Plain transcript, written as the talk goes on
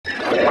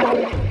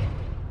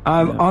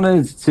I'm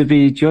honored to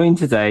be joined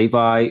today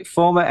by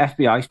former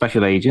FBI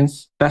special agent,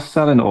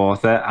 best-selling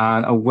author,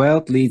 and a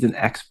world-leading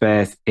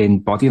expert in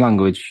body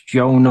language,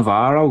 Joe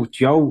Navarro.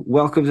 Joe,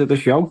 welcome to the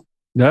show.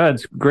 No,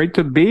 it's great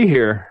to be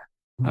here.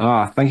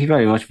 Thank you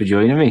very much for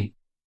joining me.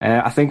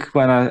 I think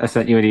when I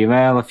sent you an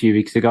email a few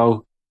weeks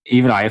ago,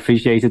 even I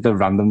appreciated the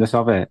randomness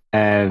of it,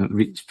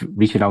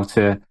 reaching out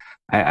to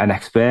an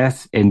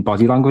expert in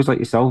body language like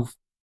yourself.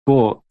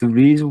 But the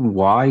reason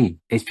why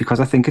is because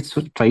I think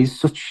plays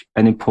such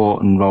an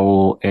important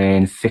role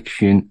in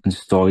fiction and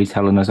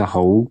storytelling as a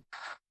whole.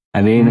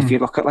 I mean, if you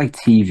Mm, look at like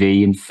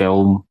TV and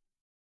film,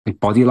 like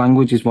body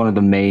language is one of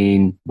the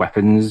main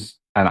weapons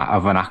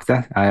of an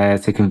actor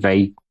to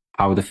convey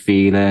how they're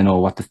feeling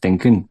or what they're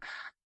thinking.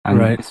 And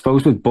right. I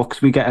suppose with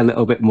books, we get a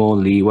little bit more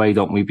leeway,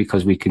 don't we?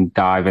 Because we can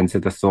dive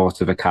into the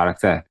thoughts of a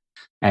character.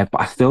 But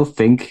I still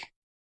think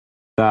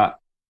that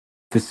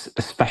there's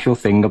a special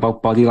thing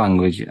about body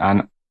language.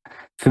 And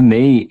for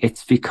me,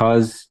 it's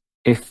because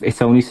if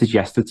it's only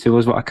suggested to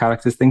us what a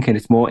character's thinking,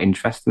 it's more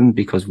interesting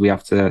because we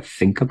have to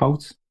think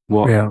about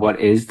Yeah. what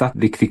is that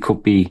they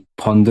could be Yeah.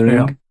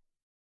 pondering.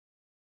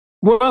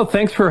 Well,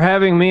 thanks for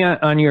having me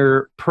on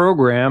your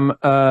program.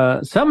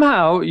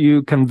 Somehow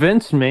you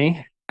convinced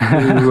me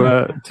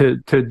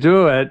to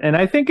do it, and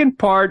I think in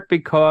part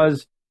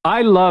because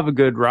I love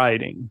good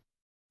writing.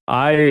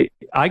 I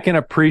can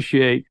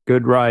appreciate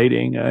good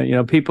writing.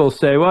 People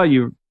say, "Well,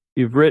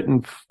 you've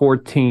written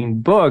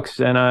 14 books,"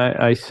 and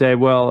I say,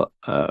 "Well,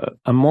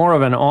 I'm more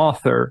of an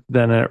author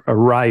than a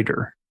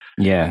writer."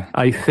 Yeah,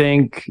 I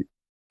think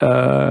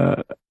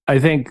uh, I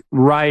think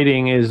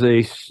writing is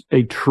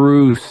a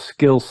true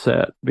skill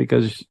set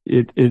because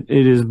it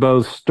is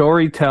both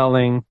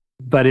storytelling,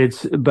 but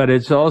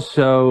it's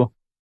also,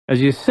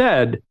 as you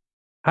said,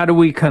 how do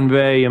we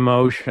convey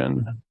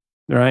emotion,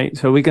 right?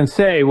 So we can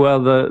say, well,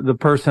 the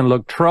person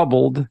looked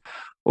troubled,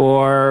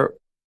 or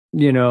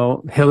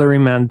Hilary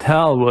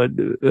Mantel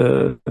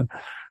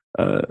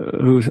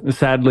who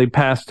sadly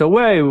passed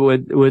away,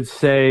 would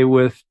say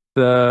with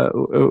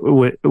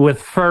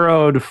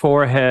furrowed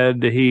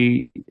forehead,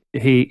 he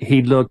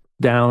looked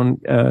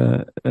down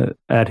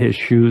at his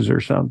shoes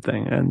or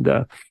something,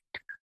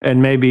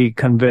 and maybe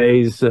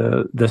conveys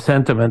the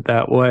sentiment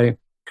that way.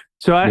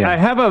 So I yeah,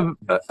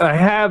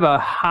 have a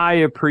high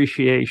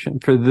appreciation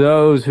for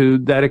those who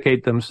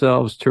dedicate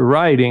themselves to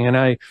writing,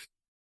 and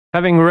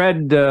having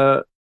read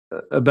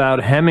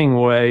about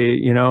Hemingway,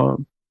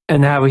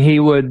 and how he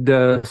would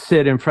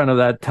sit in front of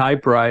that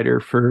typewriter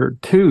for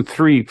 2,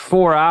 3,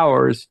 4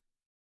 hours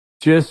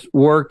just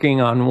working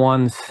on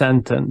one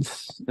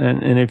sentence.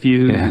 And if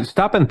you yeah,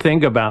 stop and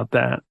think about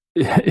that,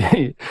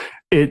 it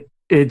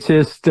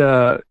just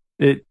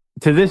it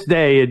to this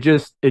day it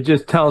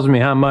just tells me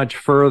how much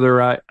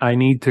further I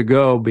need to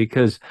go,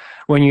 because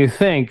when you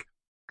think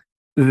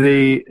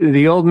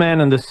the Old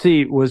Man in the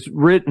Sea was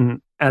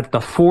written at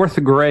the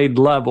fourth grade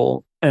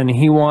level, and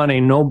he won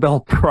a Nobel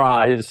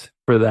Prize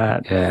for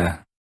that. yeah,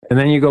 And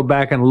then you go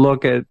back and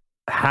look at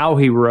how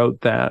he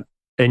wrote that,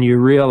 and you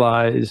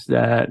realize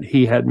that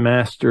he had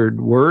mastered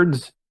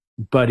words,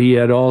 but he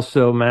had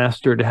also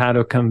mastered how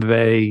to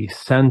convey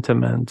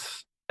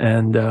sentiments.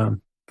 And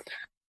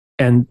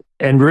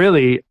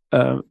really,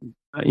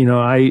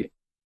 I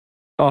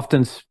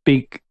often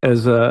speak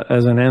as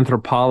an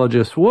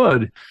anthropologist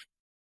would.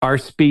 Our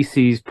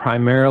species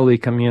primarily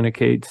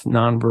communicates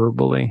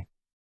nonverbally,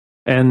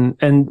 and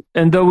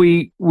though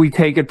we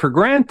take it for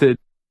granted,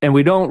 and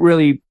we don't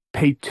really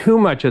pay too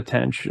much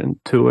attention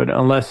to it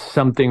unless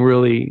something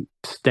really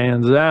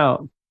stands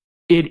out,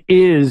 it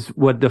is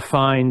what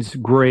defines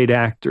great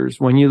actors.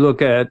 When you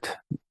look at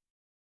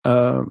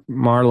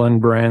Marlon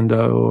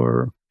Brando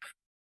or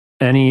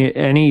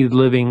any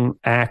living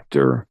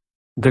actor,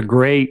 the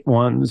great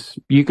ones,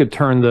 you could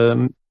turn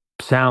the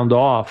sound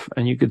off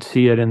and you could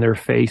see it in their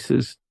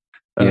faces,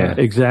 yeah,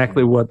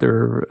 exactly what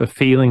they're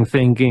feeling,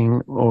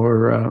 thinking,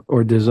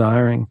 or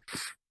desiring.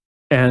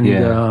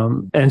 yeah,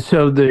 And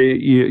so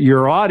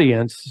your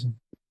audience,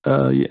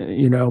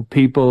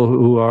 people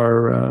who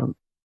are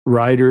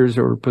writers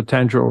or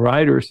potential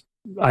writers,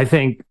 I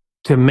think,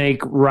 to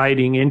make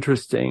writing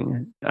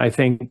interesting, I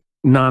think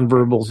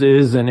nonverbals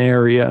is an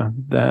area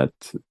that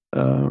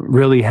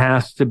really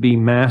has to be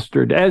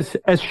mastered, as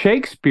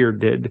Shakespeare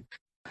did.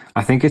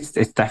 I think it's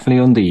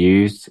definitely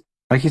underused.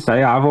 Like you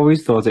say, I've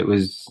always thought it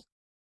was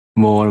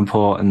more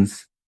important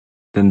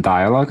than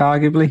dialogue,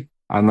 arguably.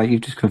 And like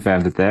you've just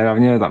confirmed it there,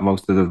 haven't you? That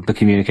most of the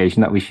communication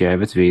that we share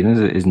between us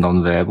is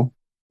non-verbal.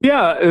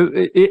 Yeah,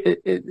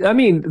 I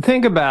mean,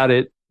 think about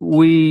it.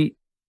 We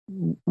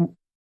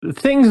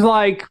Things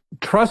like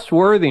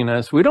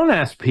trustworthiness. We don't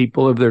ask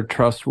people if they're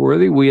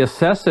trustworthy. We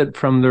assess it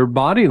from their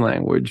body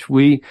language.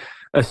 We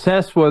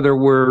assess whether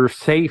we're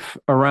safe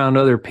around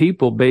other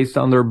people based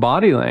on their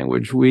body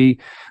language. We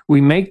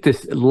make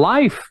this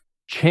life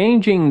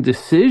changing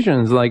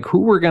decisions like who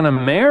we're going to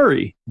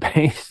marry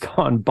based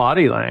on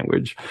body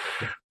language.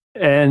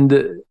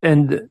 And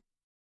and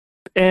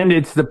and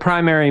it's the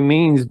primary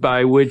means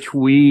by which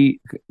we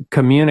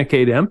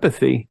communicate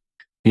empathy.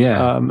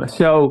 Yeah,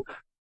 So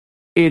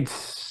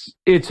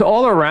it's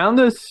all around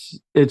us.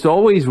 It's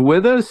always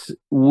with us.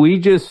 We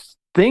just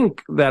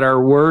think that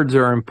our words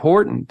are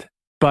important.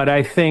 But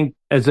I think,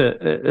 as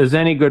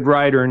any good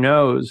writer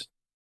knows,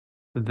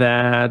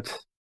 that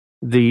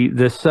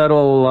the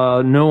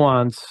subtle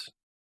nuance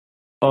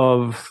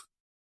of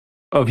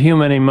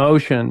human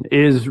emotion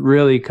is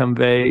really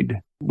conveyed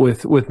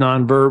with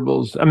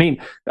nonverbals. I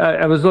mean,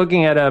 I was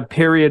looking at a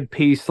period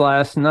piece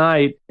last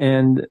night,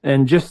 and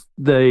just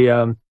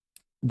the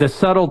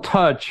subtle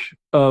touch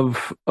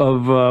of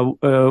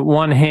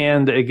one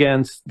hand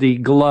against the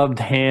gloved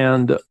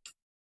hand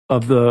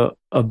of the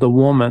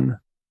woman.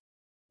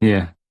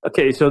 Yeah.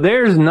 Okay, so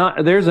there's a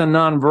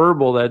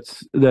nonverbal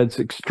that's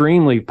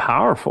extremely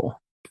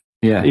powerful.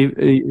 Yeah.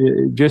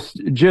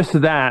 Just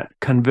that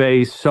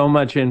conveys so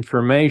much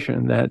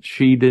information that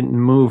she didn't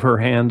move her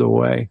hand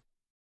away.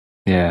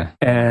 Yeah.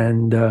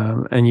 And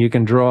you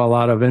can draw a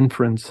lot of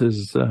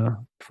inferences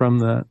from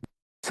that.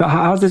 So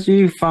how did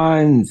you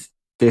find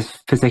this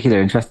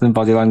particular interest in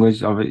body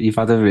language? You've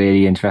had a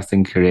really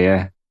interesting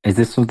career. Is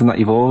this something that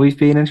you've always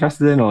been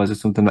interested in, or is it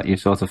something that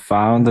you've sort of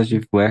found as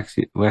you've worked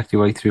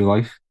your way through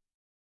life?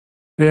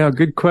 Yeah,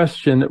 good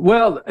question.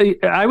 Well,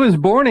 I was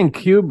born in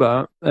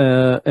Cuba,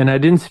 and I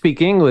didn't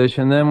speak English.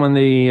 And then when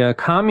the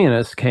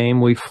communists came,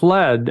 we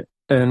fled,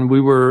 and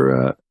we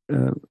were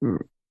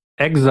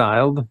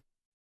exiled,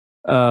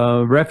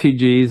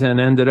 refugees, and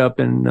ended up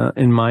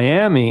in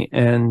Miami.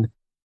 And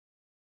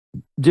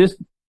just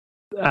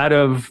out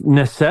of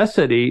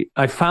necessity,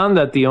 I found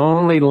that the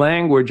only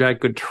language I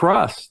could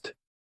trust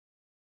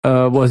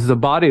was the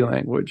body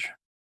language.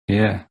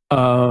 Yeah.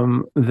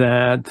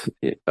 That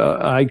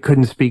I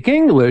couldn't speak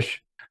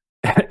English,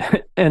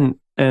 and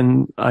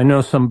I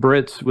know some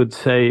Brits would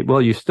say,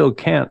 "Well, you still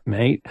can't,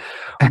 mate."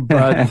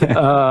 But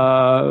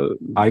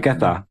I get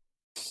that.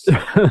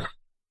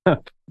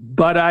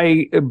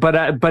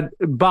 but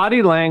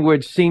body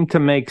language seemed to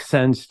make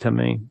sense to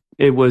me.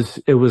 It was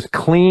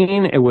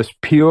clean. It was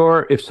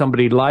pure. If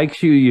somebody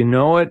likes you, you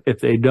know it. If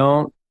they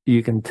don't,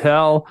 you can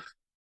tell.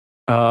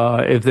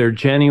 If they're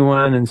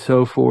genuine and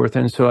so forth.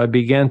 And so I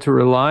began to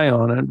rely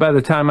on it. By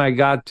the time I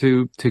got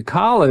to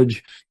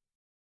college,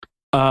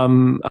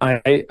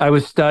 I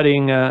was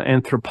studying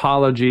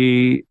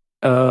anthropology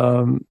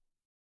on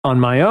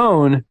my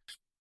own,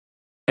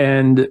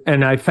 and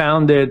I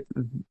found that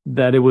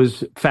it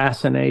was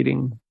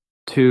fascinating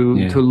to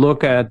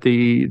look at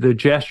the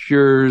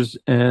gestures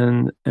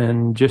and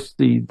just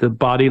the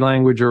body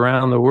language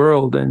around the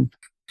world.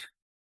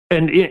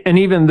 And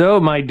even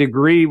though my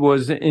degree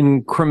was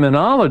in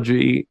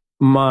criminology,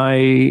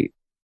 my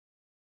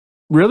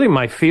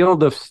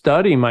field of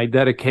study, my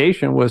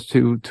dedication was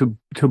to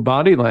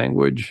body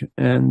language,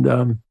 and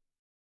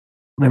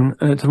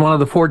it's one of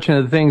the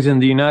fortunate things in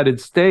the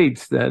United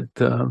States that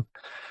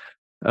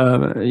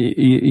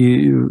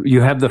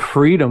you have the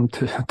freedom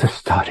to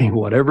study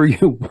whatever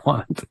you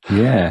want.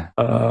 Yeah,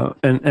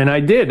 and I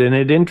did, and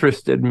it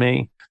interested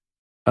me.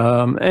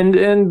 And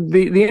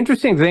the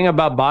interesting thing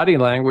about body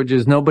language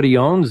is nobody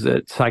owns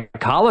it.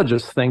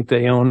 Psychologists think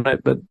they own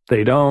it, but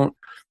they don't.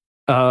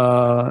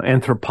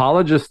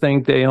 Anthropologists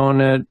think they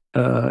own it.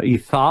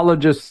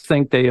 Ethologists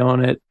think they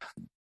own it.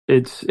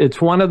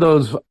 It's one of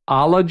those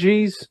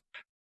ologies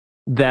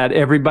that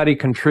everybody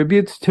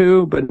contributes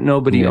to, but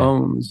nobody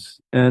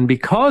owns. And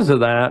because of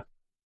that,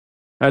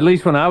 at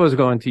least when I was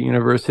going to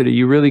university,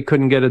 you really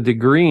couldn't get a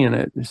degree in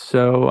it.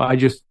 So I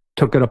just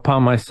took it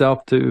upon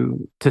myself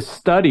to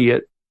study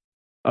it.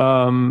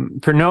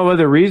 For no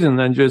other reason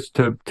than just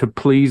to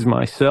please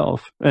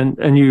myself. And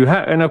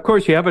of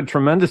course you have a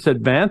tremendous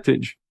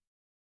advantage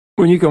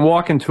when you can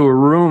walk into a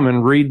room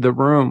and read the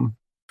room.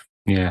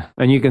 Yeah.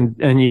 And you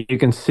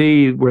can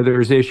see where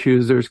there's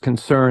issues, there's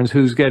concerns,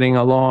 who's getting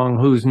along,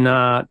 who's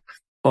not,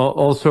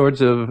 all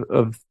sorts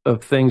of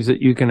things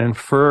that you can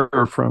infer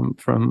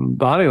from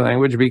body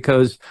language,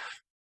 because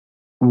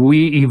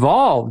we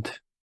evolved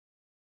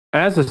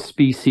as a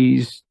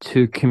species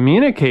to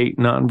communicate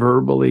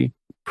nonverbally,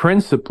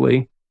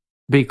 principally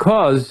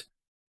because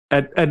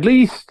at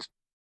least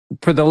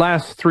for the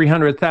last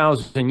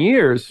 300,000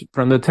 years,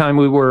 from the time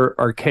we were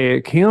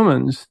archaic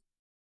humans,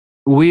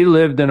 we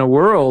lived in a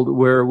world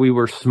where we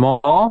were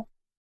small,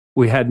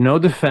 we had no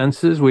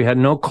defenses, we had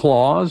no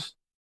claws,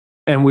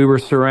 and we were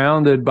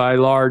surrounded by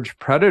large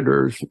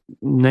predators,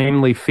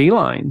 namely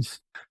felines.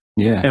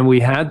 Yeah. And we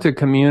had to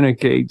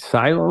communicate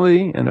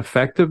silently and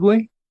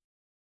effectively,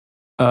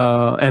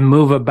 and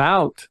move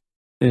about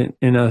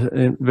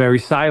in very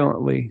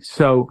silently.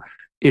 So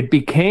it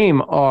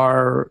became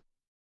our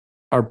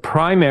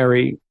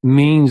primary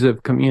means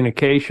of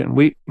communication.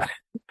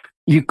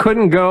 You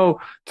couldn't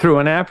go through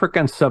an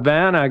African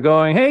savannah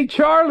going, "Hey,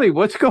 Charlie,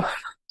 what's going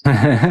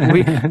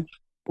on?"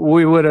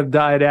 we would have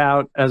died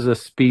out as a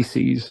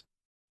species.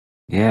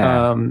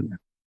 Yeah.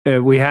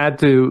 We had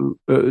to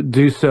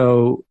do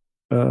so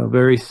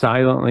very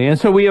silently. And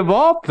so we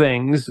evolved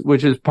things,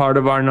 which is part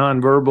of our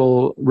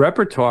nonverbal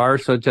repertoire,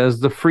 such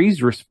as the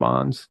freeze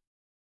response.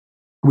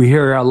 We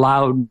hear a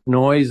loud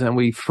noise and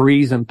we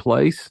freeze in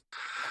place.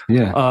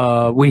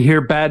 We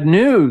hear bad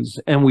news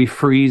and we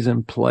freeze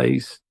in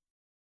place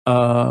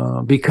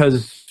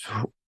because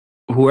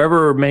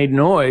whoever made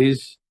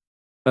noise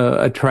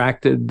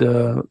attracted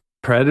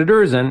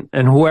predators, and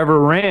whoever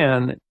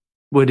ran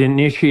would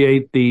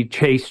initiate the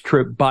chase,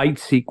 trip, bite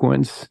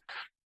sequence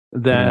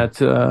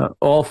that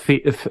all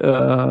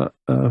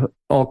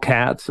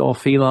cats, all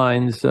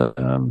felines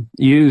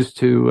use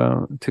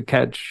to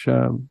catch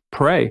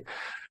prey.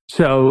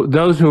 So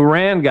those who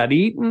ran got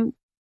eaten.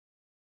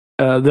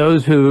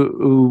 Those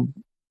who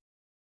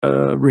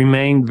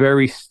remained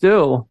very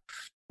still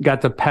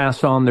got to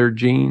pass on their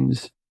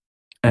genes,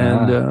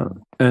 and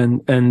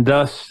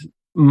thus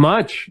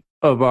much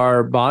of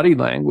our body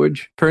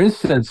language. For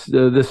instance,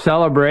 the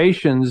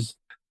celebrations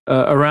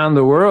around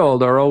the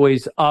world are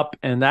always up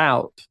and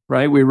out,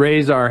 right? We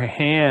raise our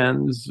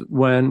hands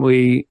when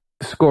we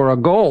score a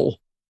goal.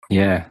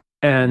 Yeah.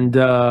 And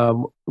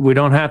we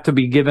don't have to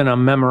be given a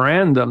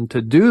memorandum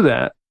to do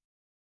that.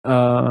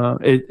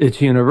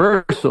 It's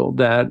universal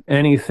that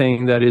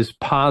anything that is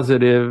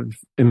positive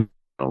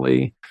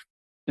emotionally,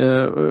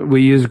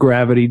 we use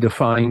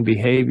gravity-defying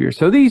behavior.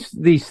 So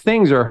these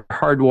things are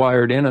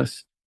hardwired in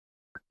us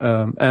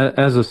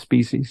as a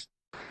species.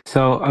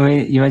 So, I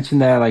mean, you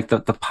mentioned there like the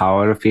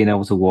power of being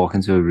able to walk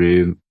into a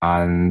room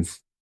and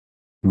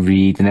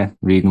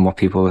reading what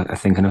people are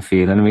thinking and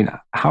feeling. I mean,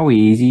 how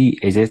easy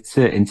is it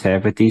to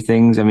interpret these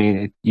things? I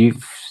mean,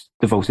 you've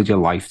devoted your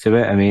life to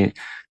it. I mean,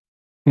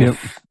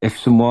 if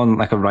someone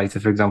like a writer,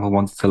 for example,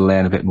 wants to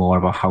learn a bit more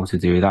about how to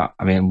do that,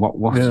 I mean,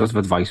 what sort of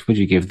advice would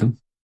you give them?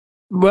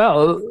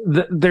 Well,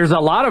 there's a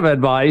lot of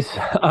advice.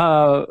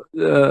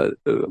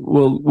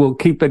 We'll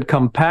keep it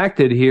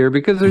compacted here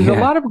because there's a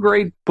lot of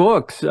great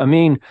books. I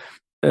mean,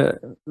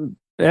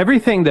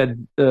 everything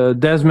that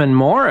Desmond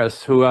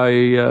Morris, who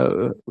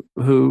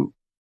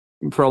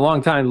for a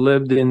long time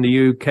lived in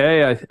the UK,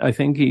 I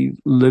think he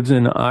lives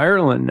in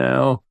Ireland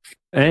now.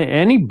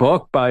 Any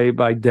book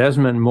by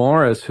Desmond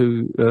Morris,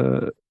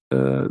 who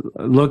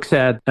looks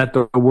at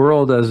the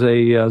world as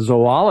a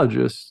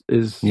zoologist,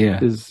 is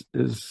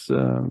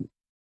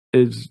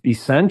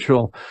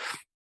essential.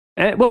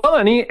 And, well,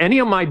 any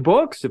of my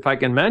books, if I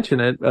can mention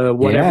it,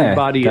 what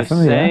everybody is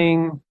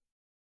saying,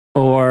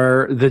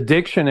 or the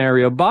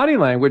Dictionary of Body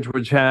Language,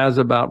 which has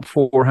about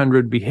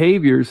 400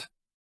 behaviors.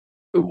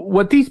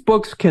 What these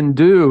books can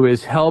do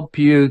is help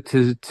you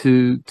to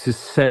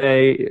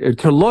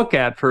look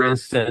at, for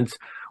instance,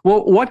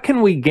 well, what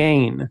can we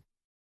gain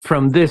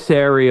from this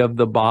area of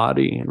the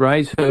body,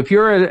 right? So if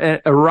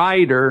you're a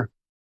writer,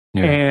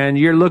 and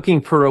you're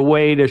looking for a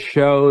way to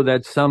show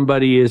that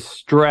somebody is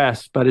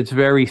stressed, but it's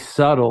very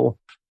subtle.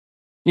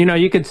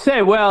 You could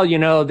say, well, the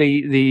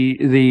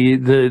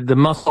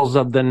muscles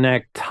of the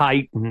neck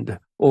tightened,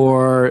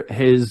 or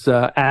his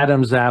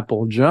Adam's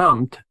apple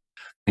jumped.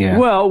 Yeah.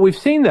 Well, we've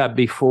seen that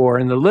before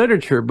in the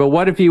literature. But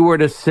what if you were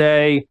to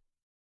say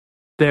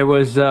there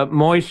was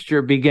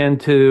moisture began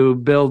to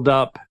build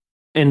up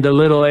in the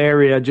little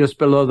area just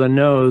below the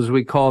nose?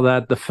 We call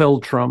that the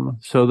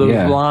philtrum. So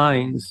those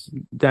lines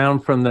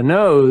down from the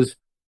nose,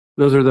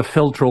 those are the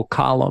philtral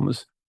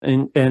columns.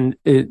 And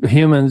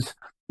humans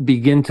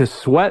begin to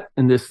sweat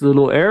in this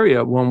little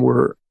area when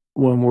we're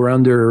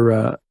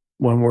under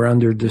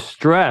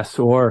distress,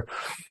 or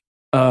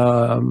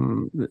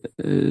so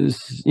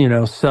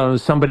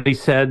somebody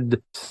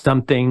said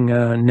something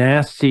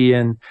nasty,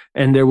 and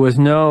there was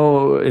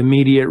no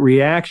immediate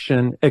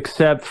reaction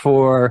except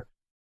for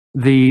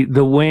the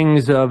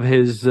wings of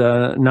his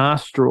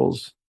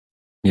nostrils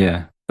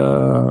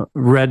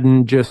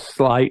reddened just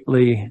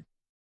slightly,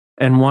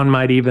 and one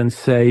might even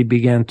say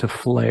began to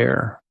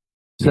flare.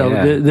 So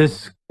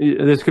this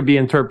could be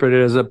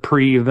interpreted as a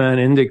pre-event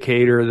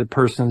indicator the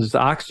person's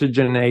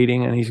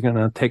oxygenating and he's going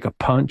to take a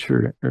punch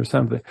or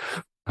something.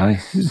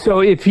 Nice. So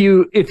if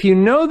you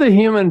know the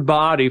human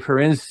body, for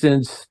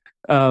instance,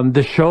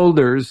 the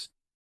shoulders,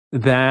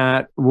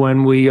 that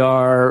when we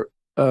are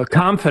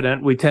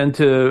confident, we tend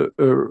to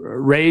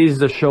raise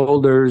the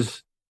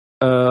shoulders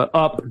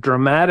up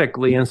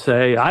dramatically and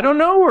say, I don't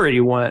know where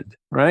he went,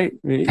 right?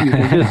 You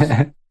can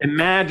just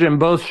imagine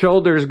both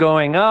shoulders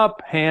going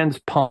up, hands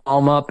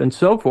palm up, and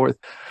so forth.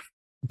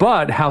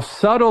 But how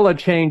subtle a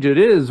change it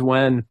is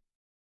when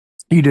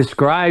you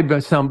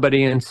describe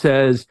somebody and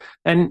says,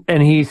 and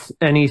he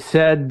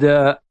said,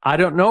 I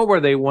don't know where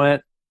they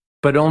went,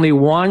 but only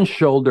one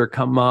shoulder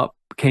came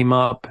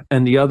up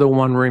and the other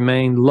one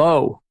remained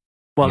low.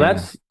 Well,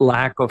 that's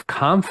lack of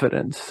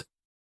confidence.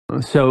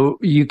 So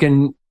you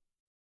can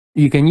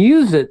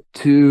use it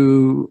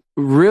to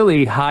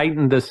really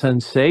heighten the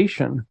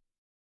sensation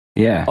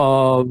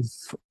of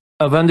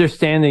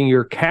understanding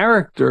your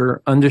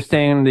character,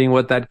 understanding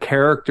what that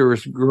character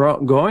is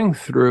going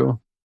through.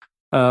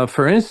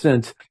 For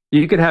instance,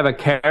 you could have a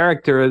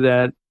character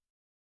that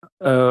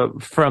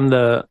from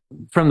the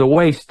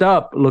waist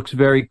up looks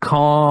very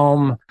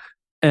calm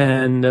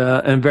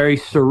and very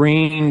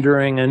serene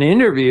during an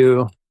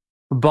interview,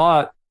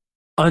 but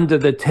under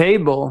the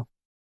table,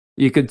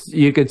 you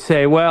could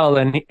say, well,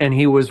 and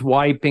he was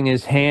wiping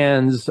his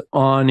hands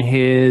on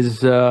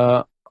his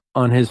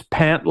on his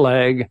pant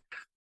leg,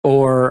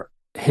 or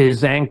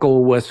his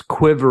ankle was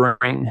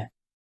quivering.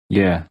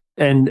 Yeah.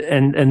 And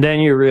then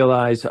you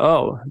realize,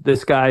 oh,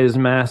 this guy is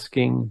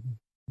masking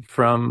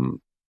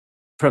from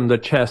the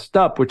chest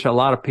up, which a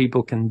lot of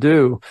people can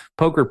do.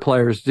 Poker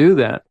players do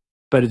that,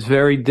 but it's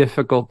very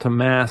difficult to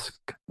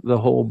mask the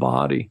whole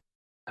body.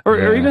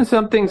 Or even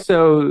something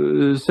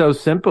so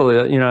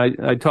simple. You know,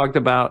 I talked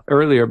about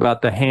earlier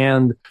about the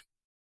hand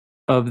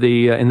of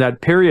the in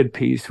that period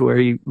piece where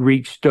he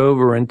reached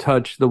over and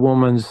touched the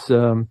woman's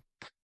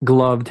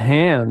gloved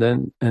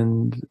hand,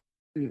 and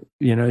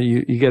you know,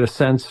 you get a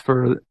sense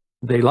for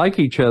they like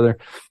each other.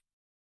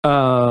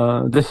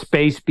 The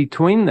space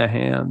between the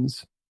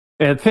hands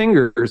and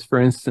fingers, for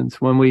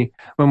instance, when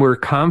we're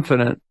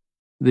confident,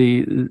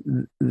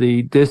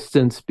 the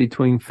distance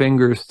between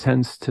fingers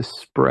tends to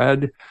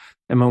spread.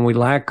 And when we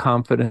lack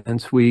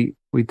confidence, we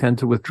tend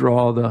to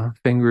withdraw the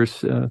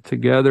fingers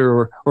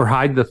together, or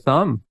hide the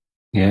thumb.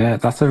 Yeah,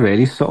 that's a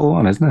really subtle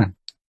one, isn't it?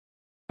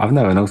 I've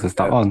never noticed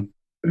that one.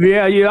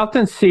 Yeah, you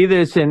often see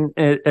this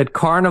at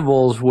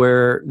carnivals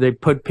where they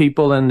put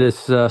people in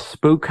this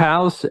spook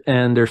house,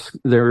 and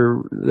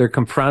they're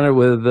confronted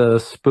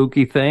with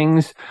spooky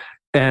things,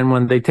 and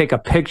when they take a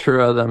picture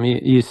of them,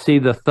 you see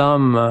the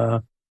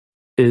thumb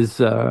is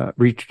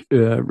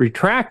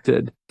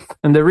retracted,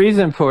 and the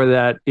reason for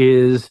that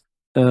is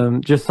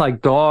just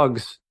like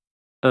dogs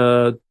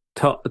tuck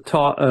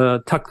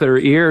their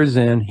ears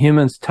in,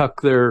 humans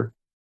tuck their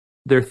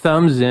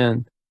thumbs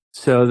in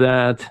so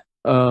that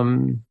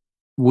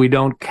they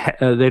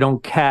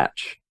don't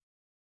catch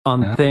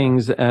on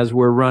things as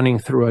we're running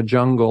through a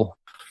jungle.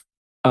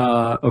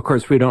 Of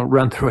course, we don't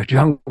run through a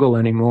jungle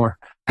anymore,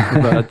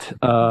 but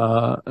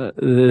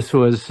this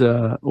was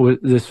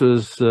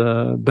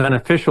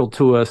beneficial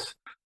to us,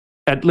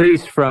 at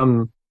least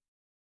from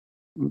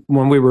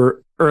when we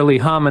were early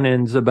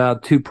hominins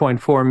about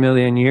 2.4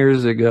 million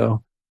years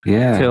ago.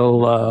 Yeah.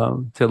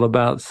 Till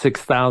about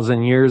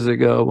 6,000 years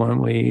ago when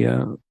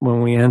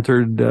we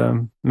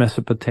entered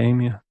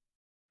Mesopotamia.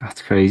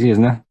 That's crazy,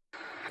 isn't it?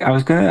 I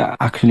was going to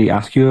actually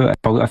ask you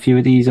about a few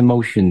of these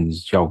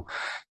emotions, Joe,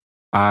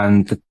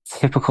 and the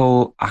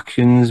typical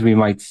actions we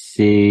might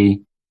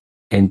see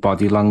in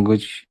body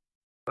language.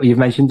 You've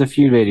mentioned a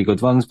few really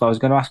good ones, but I was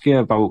going to ask you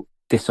about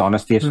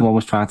dishonesty. If someone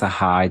was trying to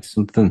hide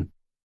something,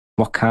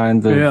 what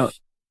kind of...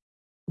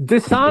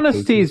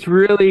 Dishonesty is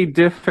really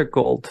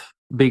difficult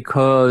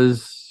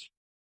because,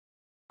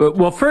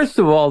 well, first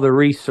of all, the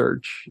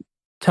research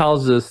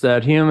tells us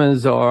that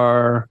humans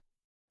are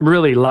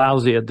really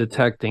lousy at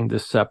detecting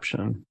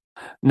deception.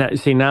 Now,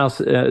 see, now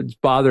it's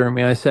bothering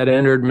me. I said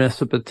entered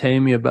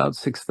Mesopotamia about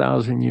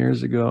 6,000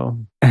 years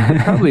ago.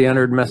 Probably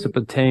entered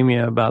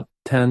Mesopotamia about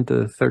 10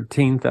 to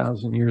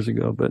 13,000 years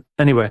ago. But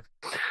anyway,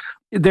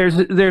 there's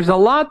a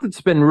lot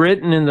that's been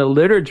written in the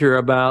literature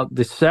about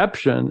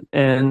deception,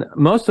 and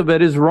most of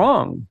it is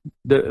wrong.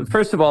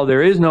 First of all,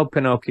 there is no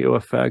Pinocchio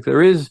effect.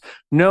 There is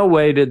no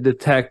way to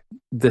detect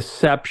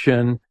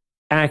deception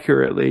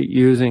accurately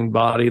using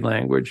body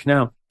language.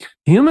 Now,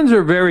 humans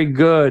are very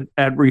good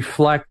at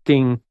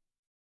reflecting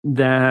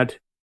that,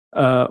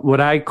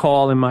 what I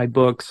call in my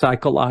book,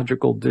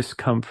 psychological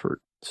discomfort.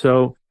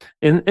 So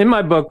in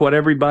my book, What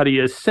Everybody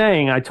Is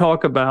Saying, I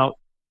talk about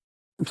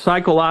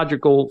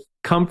psychological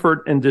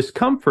comfort and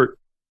discomfort,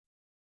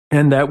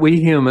 and that we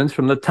humans,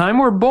 from the time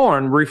we're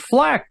born,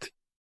 reflect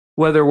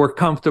whether we're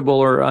comfortable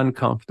or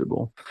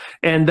uncomfortable.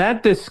 And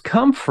that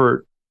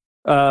discomfort,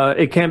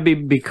 it can be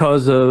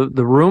because the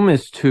room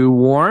is too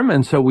warm,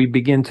 and so we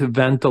begin to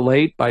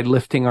ventilate by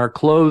lifting our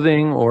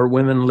clothing, or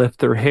women lift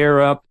their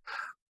hair up,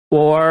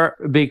 or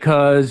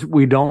because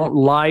we don't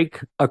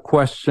like a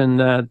question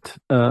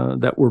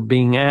that we're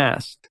being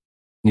asked.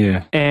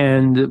 Yeah.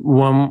 And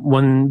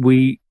when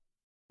we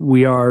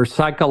are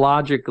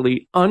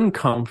psychologically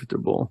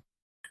uncomfortable,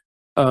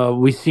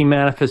 we see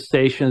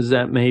manifestations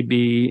that may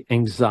be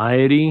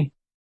anxiety.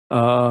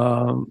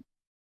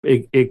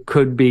 It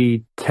could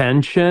be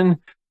tension,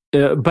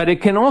 but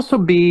it can also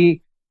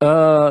be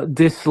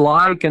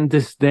dislike and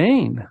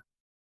disdain.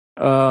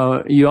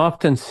 You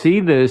often see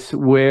this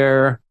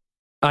where,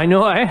 I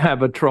know I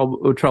have a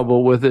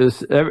trouble with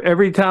this.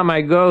 Every time I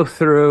go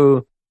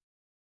through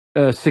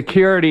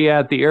security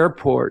at the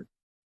airport,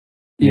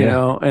 you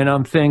know, and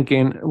I'm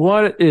thinking,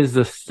 what is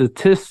the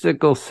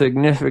statistical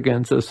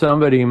significance of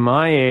somebody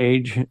my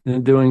age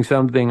doing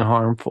something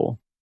harmful?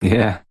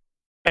 Yeah.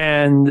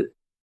 And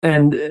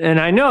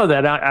I know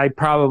that I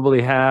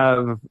probably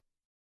have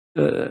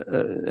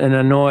an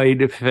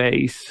annoyed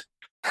face,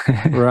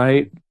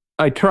 right?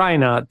 I try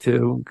not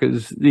to,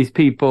 because these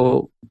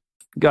people,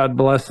 God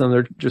bless them,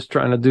 they're just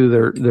trying to do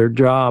their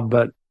job.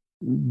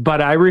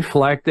 But I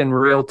reflect in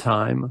real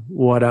time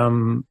what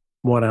I'm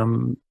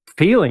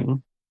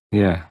feeling.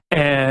 Yeah.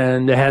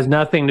 And it has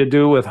nothing to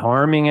do with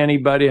harming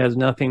anybody, it has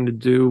nothing to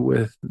do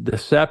with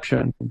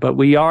deception. But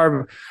we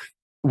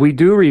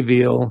do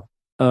reveal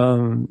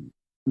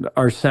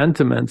our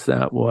sentiments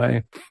that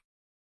way.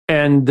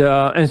 And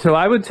so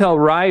I would tell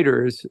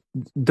writers,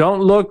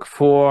 don't look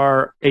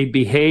for a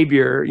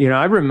behavior. You know,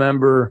 I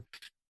remember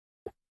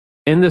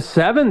In the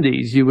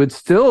 70s, you would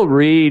still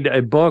read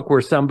a book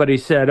where somebody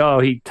said, "Oh,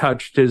 he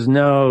touched his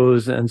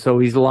nose, and so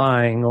he's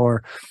lying,"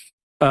 or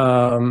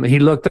he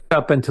looked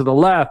up and to the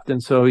left,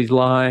 and so he's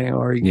lying,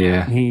 or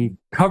he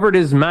covered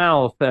his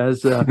mouth.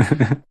 As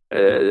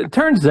it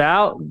turns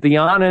out, the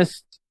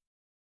honest,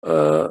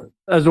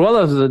 as well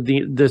as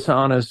the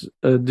dishonest,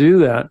 do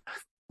that.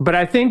 But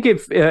I think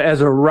if, as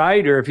a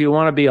writer, if you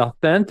want to be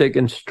authentic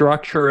and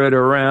structure it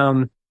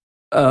around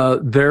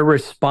their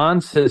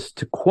responses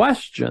to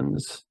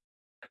questions,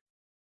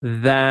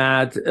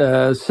 that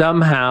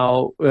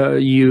somehow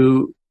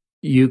you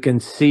can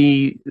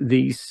see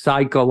the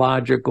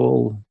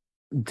psychological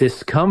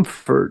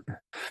discomfort.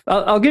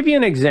 I'll give you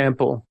an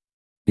example.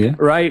 Yeah.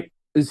 Right.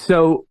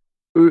 So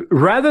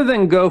rather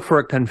than go for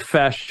a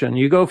confession,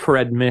 you go for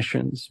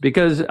admissions,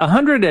 because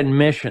 100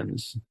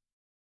 admissions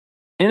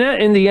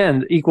in the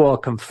end equal a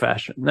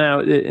confession. Now,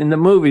 in the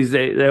movies,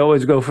 they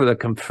always go for the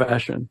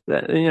confession.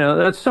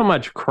 That's so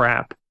much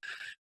crap.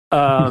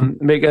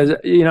 Because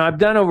I've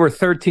done over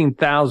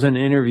 13,000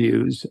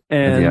 interviews,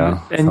 and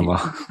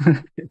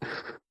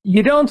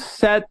you don't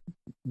set.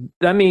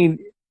 I mean,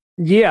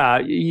 yeah,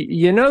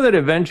 you know that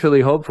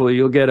eventually, hopefully,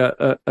 you'll get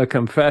a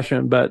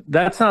confession, but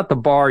that's not the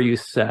bar you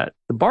set.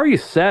 The bar you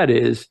set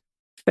is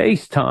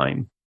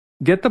FaceTime.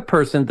 Get the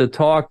person to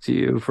talk to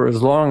you for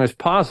as long as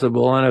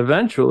possible, and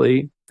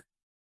eventually,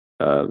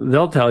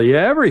 they'll tell you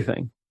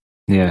everything.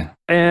 Yeah,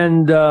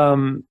 and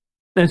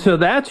so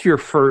that's your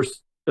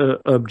first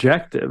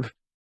objective.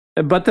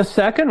 But the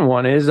second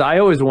one is, I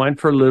always went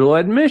for little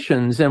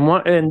admissions,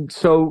 and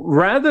so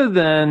rather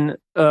than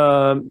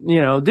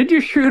did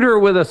you shoot her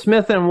with a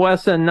Smith &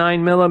 Wesson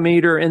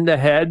 9mm in the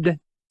head,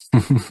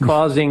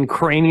 causing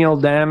cranial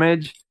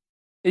damage?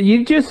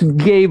 You just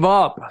gave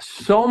up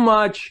so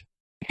much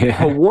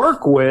to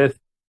work with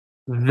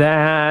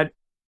that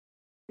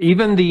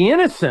even the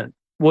innocent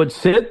would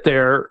sit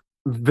there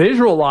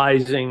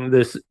visualizing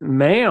this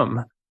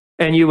ma'am,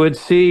 and you would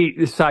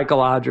see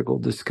psychological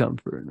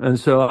discomfort. And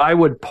so I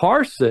would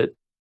parse it,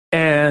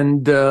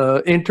 and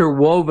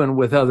interwoven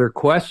with other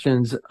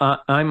questions,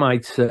 I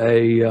might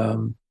say,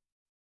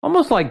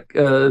 almost like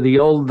the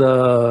old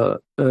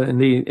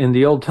in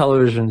the old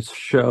television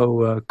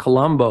show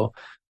Columbo,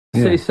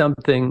 say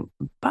something.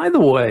 By the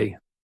way,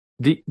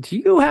 do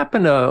you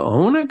happen to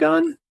own a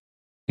gun?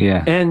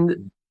 Yeah,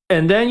 and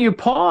then you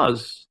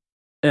pause.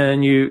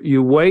 And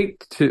you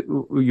wait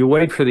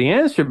for the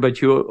answer,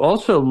 but you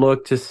also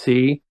look to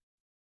see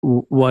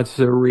what's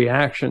the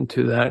reaction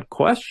to that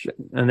question.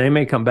 And they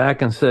may come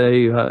back and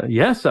say,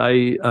 "Yes,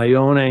 I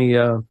own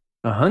a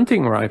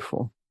hunting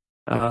rifle."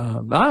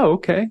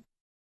 Okay.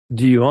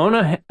 Do you own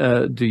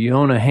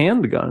a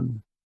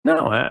handgun?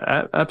 No,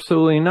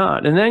 absolutely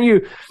not. And then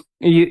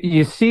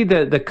you see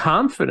the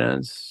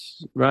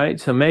confidence, right?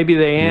 So maybe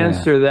they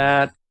answer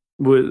that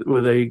with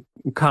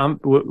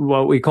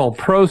what we call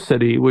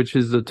prosody, which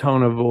is the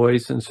tone of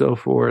voice and so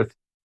forth.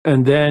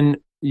 And then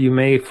you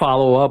may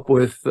follow up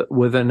with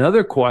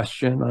another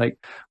question like,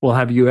 well,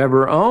 have you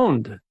ever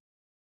owned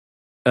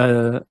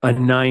a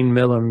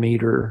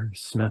 9mm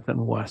Smith &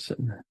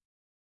 Wesson?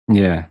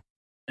 Yeah.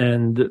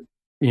 And,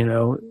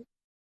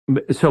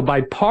 so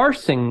by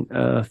parsing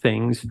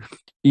things,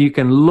 you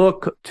can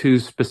look to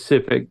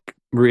specific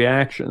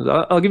reactions.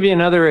 I'll give you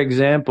another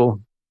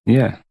example.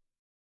 Yeah.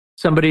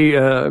 Somebody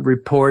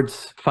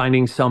reports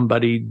finding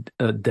somebody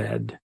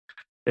dead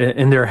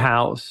in their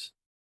house,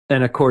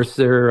 and of course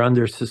they're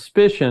under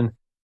suspicion.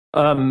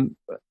 I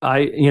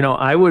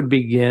would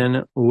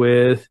begin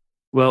with,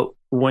 well,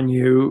 when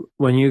you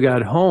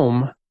got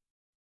home,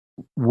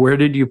 where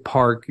did you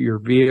park your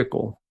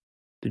vehicle?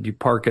 Did you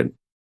park it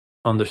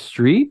on the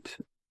street?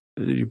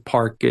 Did you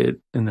park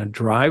it in a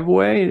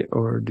driveway,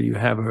 or do you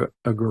have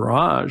a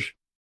garage?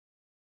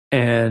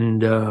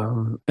 And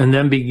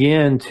then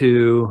begin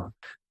to.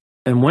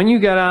 And when you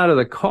got out of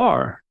the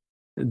car,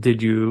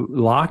 did you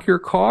lock your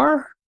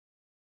car?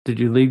 Did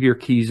you leave your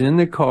keys in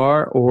the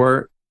car,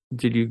 or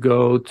did you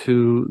go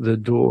to the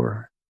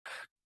door?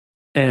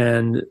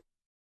 And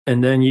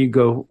then you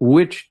go,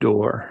 which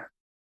door?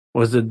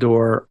 Was the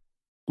door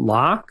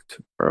locked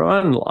or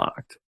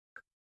unlocked?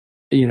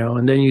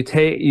 And then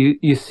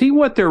you see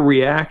what their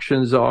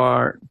reactions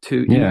are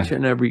to each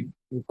and every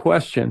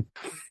question.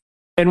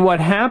 And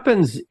what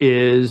happens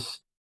is,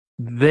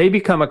 they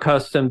become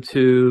accustomed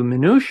to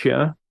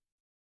minutia.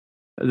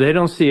 They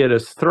don't see it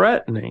as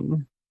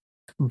threatening.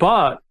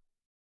 But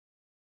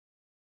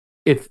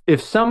if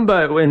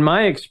somebody, in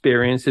my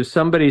experience, if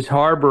somebody's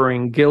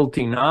harboring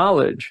guilty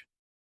knowledge,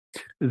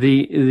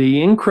 the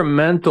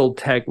incremental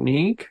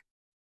technique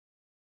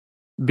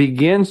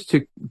begins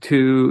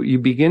you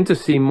begin to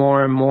see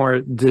more and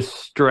more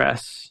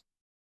distress.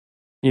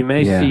 You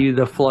may see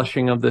the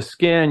flushing of the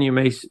skin. You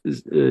may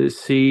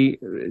see,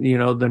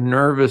 the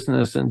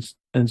nervousness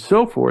and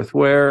so forth.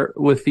 Where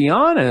with the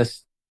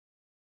honest,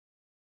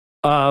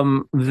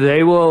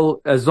 they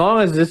will, as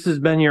long as this has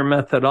been your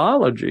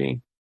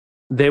methodology,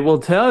 they will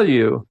tell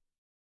you,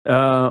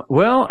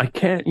 well, I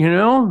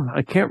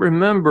can't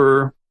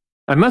remember.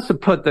 I must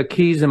have put the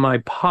keys in my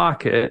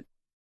pocket,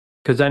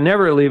 because I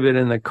never leave it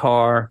in the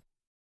car.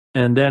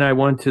 And then I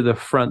went to the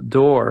front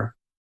door,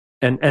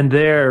 and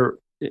there,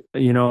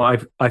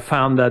 I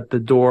found that the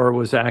door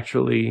was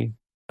actually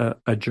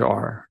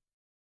ajar.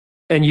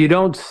 And you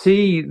don't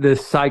see the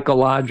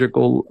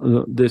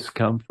psychological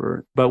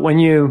discomfort, but when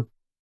you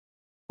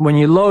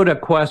load a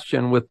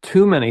question with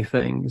too many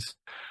things,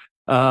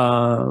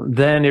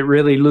 then it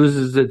really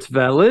loses its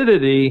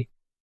validity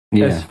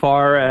as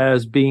far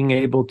as being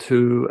able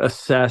to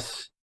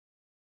assess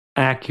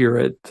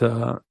accurate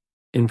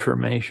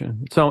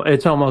information. So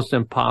it's almost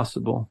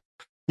impossible.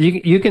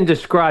 You can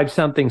describe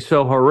something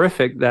so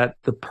horrific that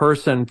the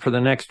person for the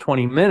next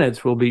 20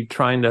 minutes will be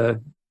trying to,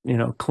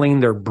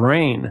 clean their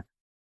brain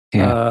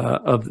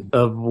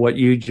of what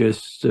you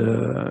just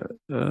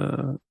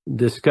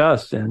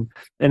discussed, and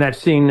I've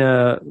seen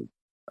a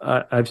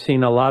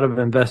lot of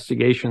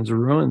investigations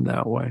ruined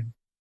that way.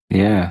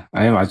 Yeah,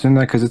 I imagine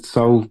that because it's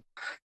so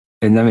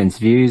in them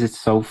interviews, it's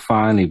so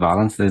finely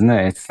balanced, isn't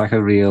it? It's like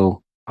a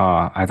real.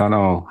 Oh, I don't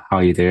know how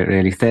you do it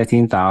really.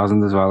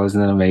 13,000 as well is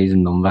an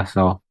amazing number.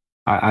 So,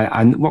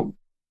 and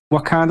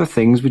what kind of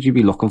things would you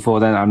be looking for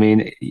then? I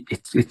mean,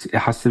 it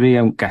has to be.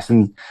 I'm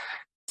guessing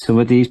some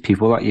of these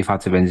people that you've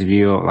had to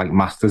interview are like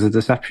masters of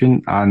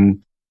deception, and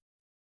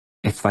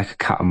it's like a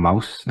cat and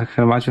mouse. I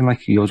can imagine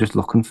like you're just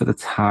looking for the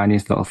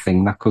tiniest little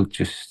thing that could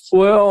just.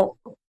 Well,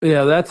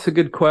 yeah, that's a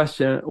good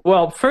question.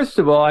 Well, first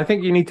of all, I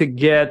think you need to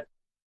get.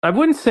 I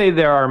wouldn't say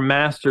there are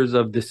masters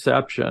of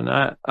deception.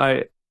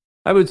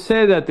 I would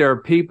say that there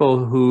are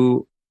people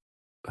who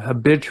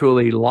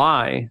habitually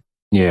lie.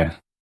 Yeah.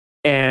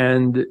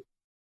 And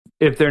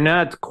if they're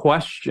not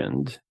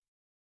questioned,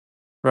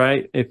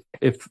 right?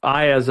 If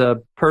I as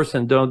a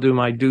person don't do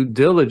my due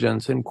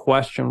diligence and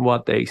question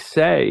what they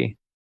say,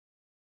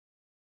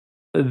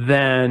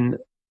 then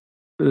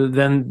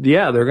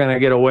yeah, they're going to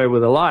get away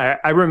with a lie.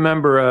 I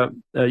remember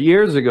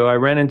years ago, I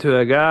ran into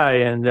a guy,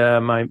 and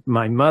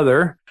my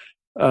mother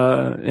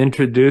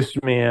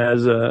introduced me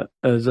as a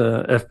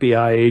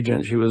FBI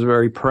agent. She was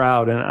very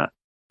proud, and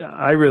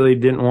I really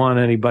didn't want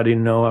anybody to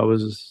know I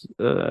was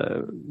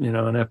an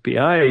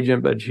FBI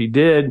agent, but she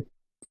did.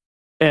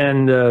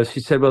 And she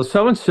said, "Well,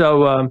 so and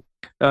so,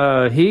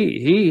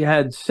 he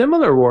had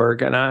similar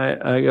work." And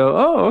I go,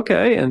 "Oh,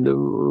 okay. And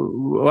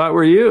what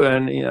were you?"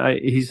 And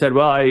he said,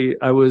 "Well, I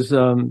was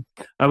in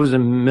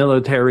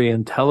military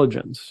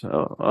intelligence."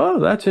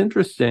 Oh, that's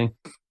interesting.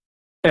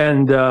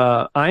 And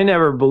I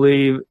never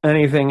believe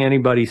anything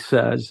anybody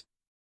says,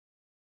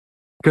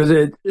 because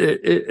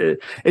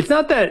it's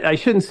not that I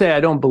shouldn't say I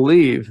don't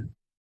believe.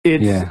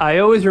 I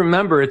always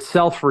remember it's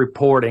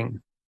self-reporting,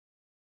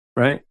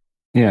 right?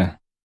 Yeah.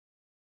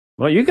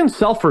 Well, you can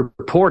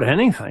self-report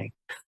anything.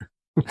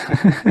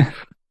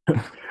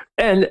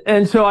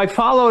 And so I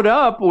followed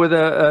up with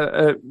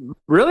a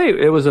really,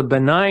 it was a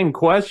benign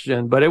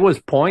question, but it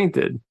was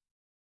pointed.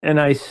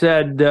 And I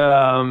said,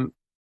 did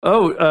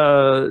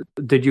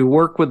you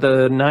work with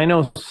the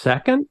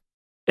 902nd?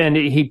 And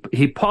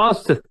he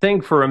paused to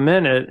think for a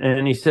minute,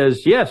 and he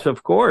says, "Yes,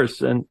 of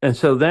course." And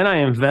so then I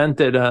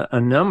invented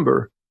a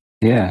number.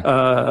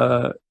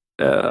 Yeah.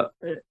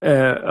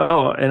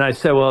 And I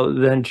said, "Well,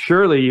 then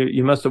surely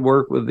you must have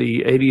worked with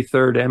the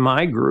 83rd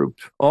MI group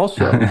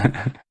also."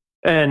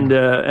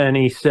 And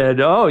he said,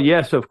 "Oh,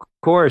 yes, of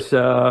course,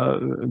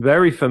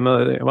 very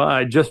familiar." Well,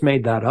 I just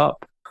made that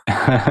up.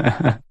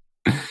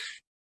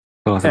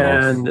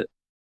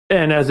 And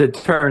as it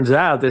turns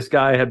out, this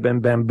guy had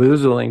been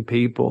bamboozling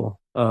people.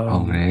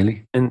 Oh,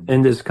 really?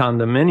 In this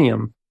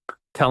condominium,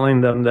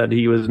 telling them that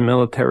he was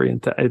military,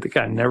 and the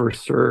guy never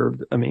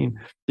served. I mean,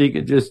 you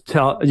could just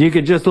tell. You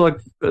could just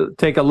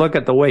take a look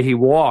at the way he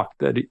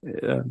walked.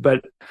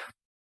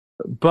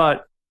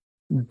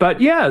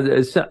 But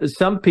yeah,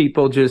 some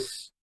people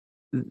just,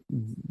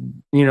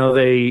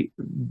 they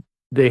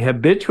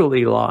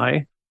habitually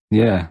lie.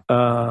 Yeah.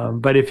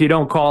 But if you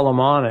don't call them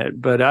on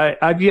it, but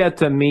I've yet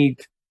to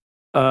meet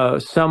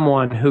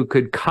someone who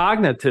could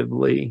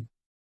cognitively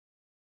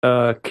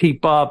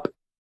keep up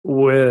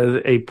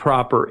with a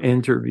proper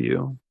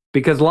interview,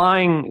 because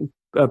lying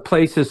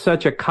places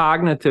such a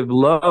cognitive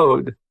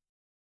load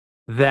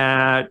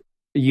that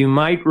you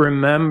might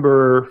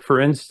remember. For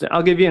instance,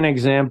 I'll give you an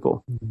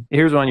example.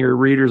 Here's one your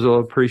readers will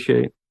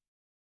appreciate.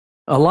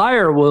 A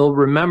liar will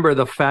remember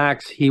the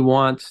facts he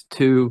wants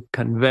to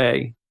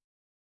convey,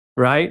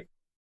 right?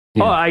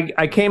 Yeah. Oh,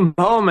 I came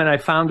home and I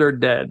found her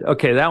dead.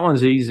 Okay, that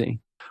one's easy.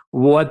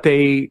 What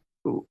they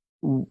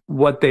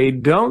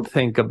don't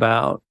think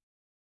about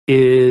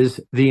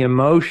is the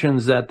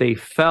emotions that they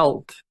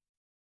felt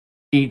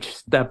each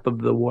step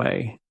of the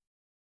way.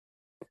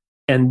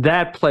 And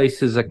that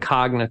places a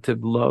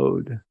cognitive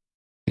load.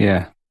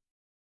 Yeah.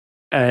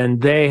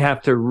 And they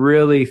have to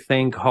really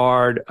think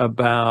hard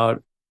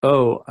about,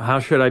 how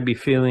should I be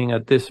feeling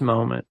at this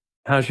moment?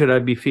 How should I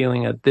be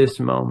feeling at this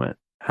moment?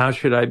 How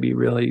should I be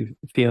really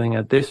feeling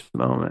at this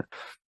moment?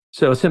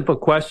 So a simple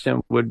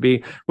question would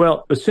be,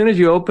 well, as soon as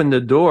you opened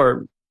the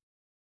door,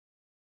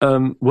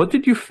 what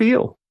did you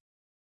feel?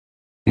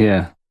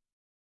 Yeah.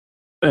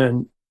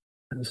 And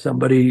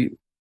somebody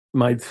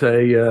might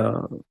say,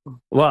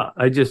 well,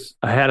 I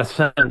had a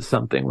sense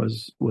something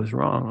was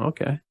wrong.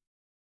 Okay.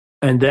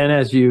 And then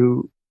as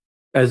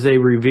they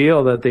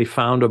reveal that they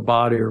found a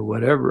body or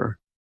whatever,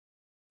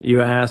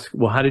 you ask,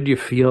 well, how did you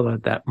feel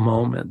at that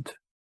moment?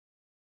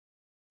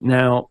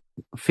 Now,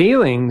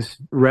 feelings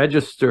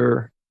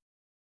register,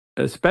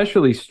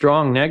 especially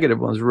strong negative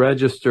ones,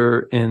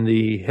 register in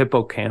the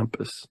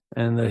hippocampus.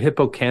 And the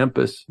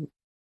hippocampus,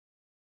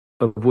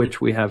 of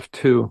which we have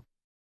two,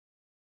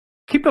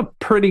 keep a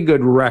pretty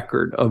good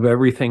record of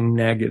everything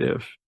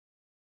negative.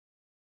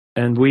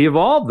 And we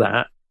evolved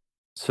that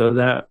so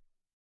that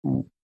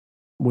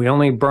we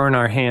only burn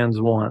our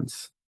hands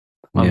once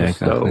on the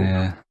stove.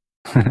 Yeah.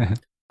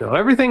 So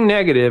everything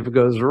negative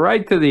goes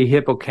right to the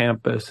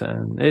hippocampus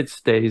and it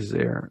stays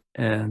there.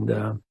 And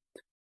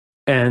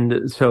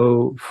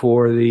so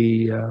for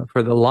the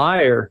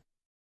liar,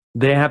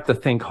 they have to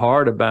think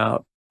hard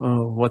about,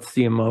 oh, what's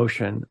the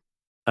emotion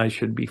I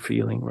should be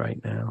feeling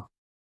right now?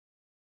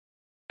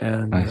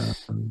 And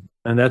nice.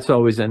 And that's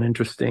always an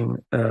interesting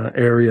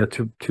area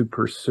to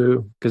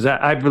pursue, because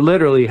I've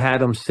literally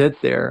had them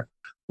sit there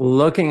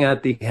looking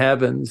at the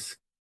heavens,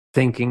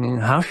 thinking,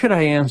 how should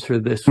I answer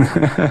this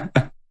one?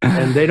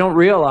 And they don't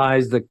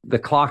realize the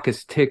clock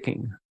is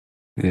ticking.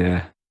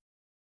 Yeah.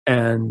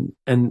 And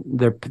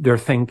they're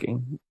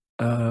thinking.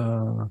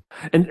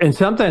 And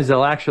sometimes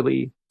they'll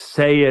actually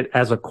say it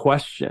as a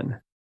question.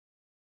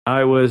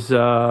 I was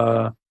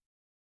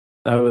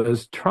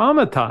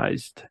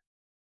traumatized.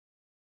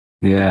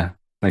 Yeah,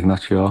 like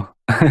not sure.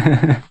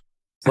 It's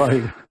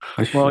like,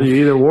 well, you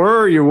either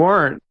were or you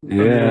weren't.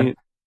 Yeah. I mean,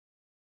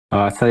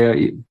 I tell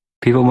you,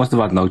 people must have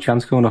had no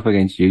chance going up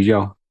against you,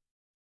 Joe.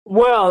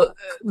 Well,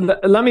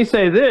 let me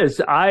say this.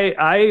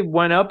 I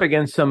went up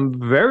against some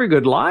very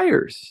good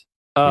liars.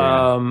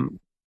 Yeah.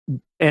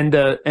 And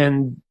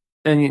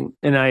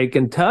I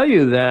can tell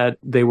you that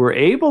they were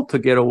able to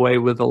get away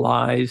with the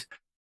lies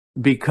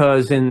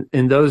because in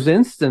those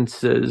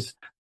instances,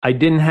 I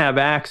didn't have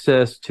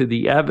access to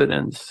the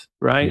evidence,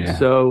 right? Yeah.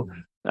 So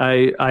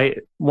I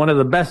one of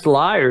the best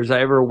liars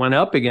I ever went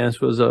up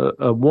against was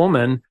a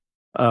woman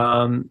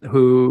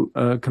who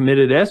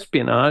committed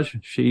espionage.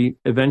 She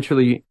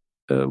eventually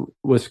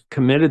was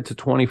committed to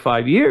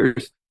 25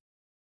 years,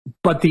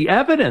 but the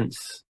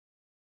evidence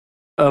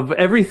of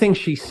everything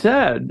she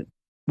said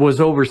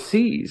was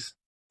overseas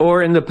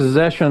or in the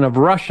possession of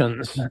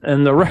Russians,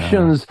 and the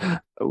Russians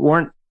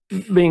weren't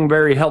being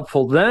very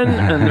helpful then,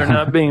 and they're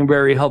not being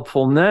very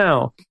helpful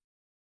now.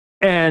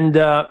 And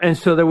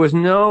so there was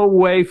no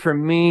way for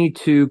me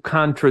to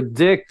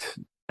contradict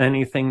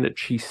anything that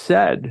she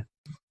said.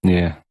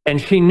 Yeah. And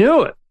she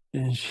knew it.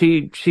 And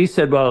she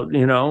said, well,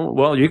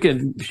 you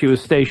could, she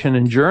was stationed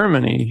in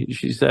Germany.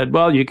 She said,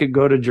 well, you could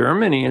go to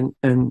Germany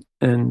and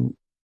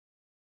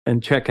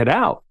check it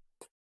out.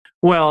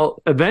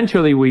 Well,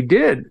 eventually we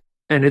did.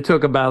 And it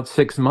took about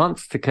 6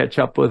 months to catch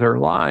up with her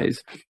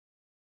lies.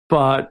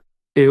 But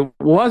it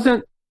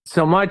wasn't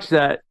so much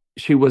that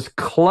she was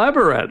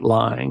clever at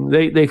lying.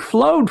 They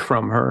flowed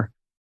from her.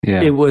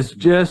 Yeah. It was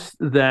just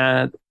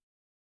that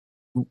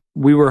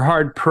we were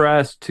hard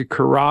pressed to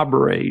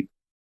corroborate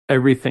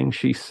everything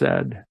she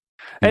said.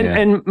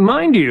 And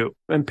mind you,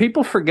 and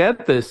people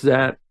forget this,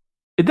 that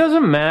it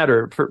doesn't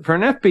matter for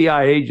an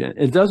FBI agent.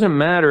 It doesn't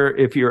matter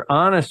if you're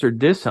honest or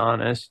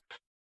dishonest.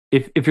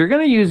 If you're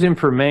going to use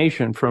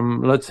information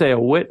from, let's say, a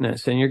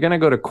witness, and you're going to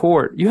go to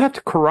court, you have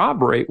to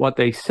corroborate what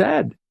they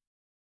said.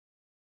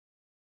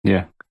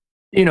 Yeah.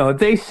 If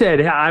they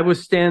said, I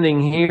was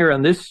standing here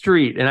on this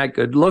street and I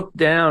could look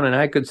down and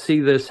I could see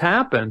this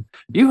happen,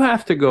 you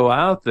have to go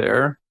out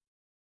there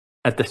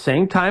at the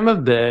same time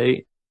of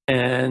day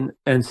and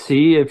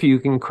see if you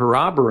can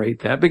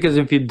corroborate that, because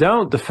if you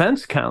don't,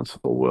 defense counsel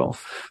will.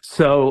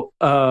 So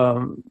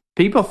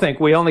people think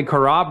we only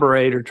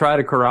corroborate or try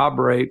to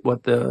corroborate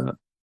what the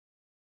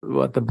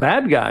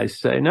bad guys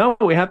say. No,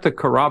 we have to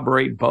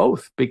corroborate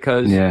both,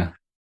 because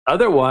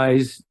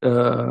otherwise,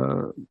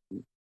 well,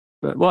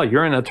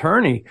 you're an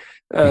attorney.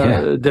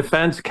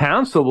 Defense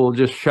counsel will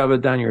just shove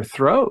it down your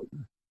throat.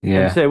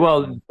 Yeah. And say,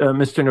 well,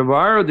 Mr.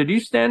 Navarro, did you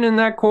stand in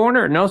that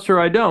corner? No, sir,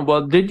 I don't.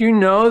 Well, did you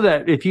know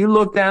that if you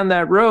look down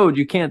that road,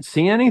 you can't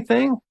see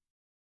anything?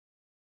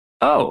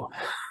 Oh.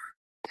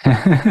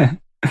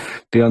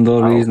 Beyond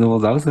all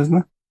reasonable doubt, isn't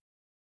it?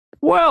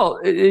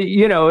 Well,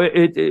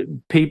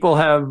 people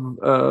have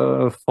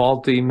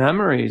faulty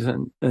memories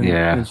and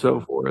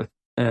so forth.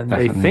 And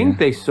definitely, they think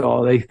they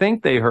saw, they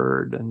think they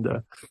heard. And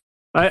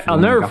I'll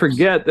never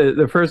forget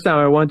the first time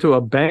I went to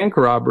a bank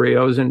robbery.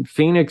 I was in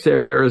Phoenix,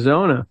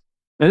 Arizona.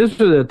 And this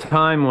was a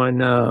time when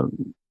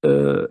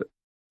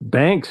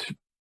banks,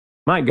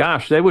 my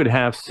gosh, they would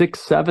have 6,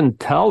 7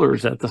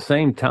 tellers at the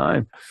same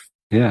time.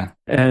 Yeah.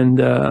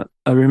 And I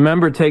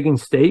remember taking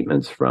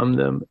statements from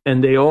them,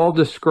 and they all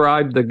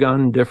described the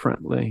gun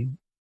differently.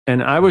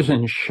 And I was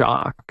in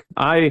shock.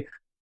 I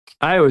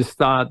always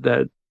thought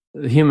that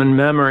human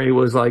memory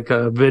was like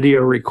a video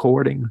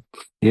recording.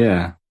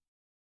 Yeah.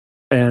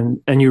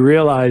 And you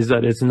realize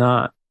that it's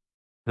not.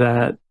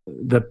 That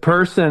the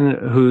person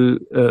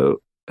who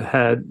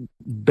had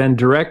been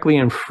directly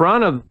in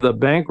front of the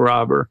bank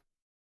robber,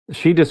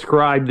 she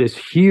described this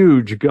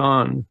huge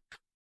gun,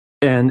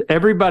 and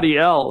everybody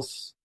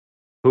else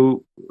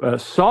who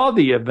saw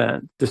the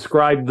event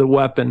described the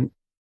weapon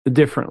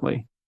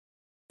differently.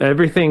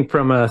 Everything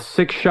from a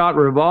 6-shot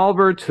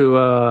revolver to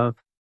a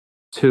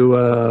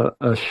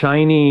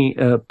shiny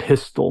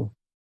pistol,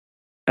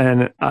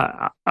 and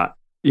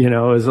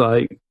is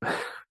like,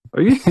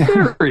 are you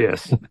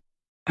serious?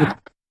 Oh,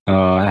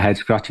 a head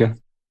scratcher.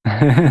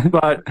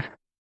 but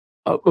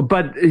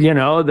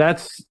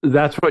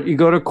that's what you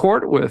go to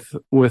court with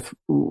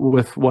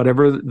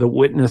whatever the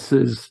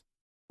witnesses,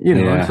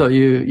 Yeah. So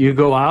you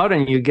go out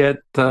and you get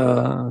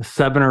 7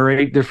 or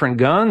 8 different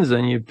guns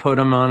and you put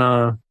them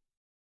on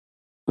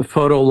a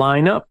photo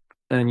lineup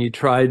and you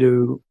try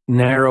to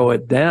narrow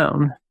it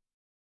down.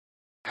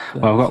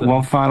 Well, I've got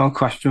one final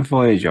question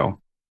for you, Joe.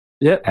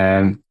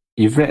 Yeah.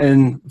 You've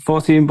written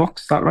 14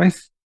 books, is that right?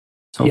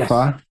 So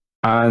far?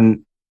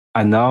 And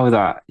I know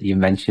that you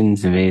mentioned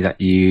to me that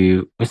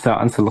you were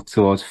starting to look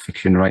towards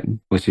fiction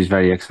writing, which is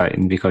very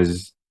exciting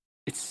because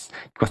it's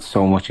got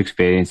so much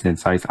experience and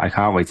insight. I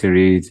can't wait to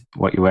read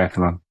what you're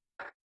working on.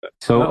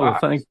 So,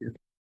 thank you.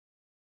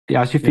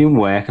 As you've been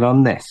working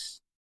on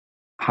this,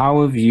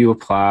 how have you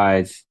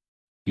applied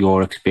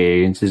your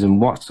experiences,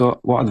 and what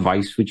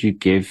advice would you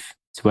give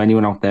to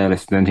anyone out there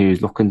listening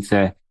who's looking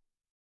to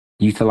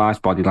utilize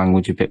body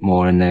language a bit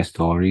more in their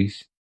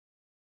stories?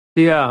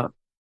 Yeah.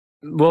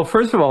 Well,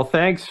 first of all,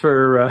 thanks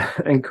for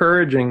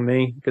encouraging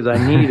me, because I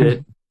need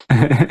it.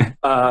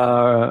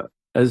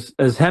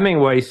 As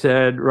Hemingway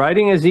said,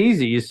 writing is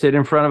easy. You sit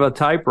in front of a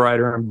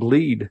typewriter and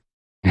bleed.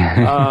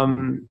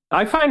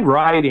 I find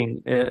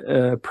writing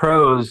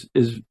prose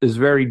is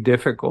very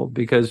difficult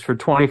because for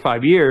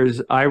 25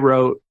 years I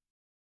wrote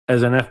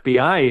as an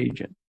FBI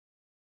agent,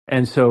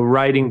 and so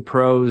writing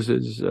prose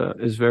is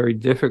very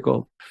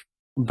difficult.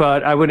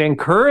 But I would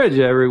encourage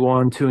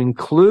everyone to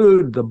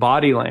include the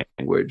body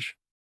language.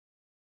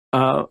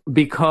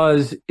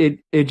 Because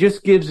it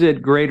just gives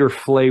it greater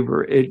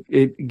flavor.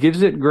 It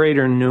gives it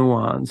greater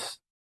nuance.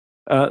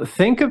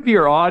 Think of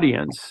your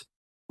audience,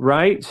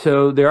 right?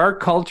 So there are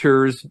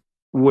cultures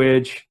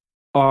which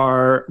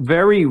are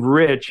very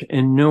rich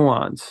in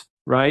nuance,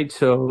 right?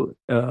 So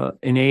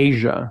in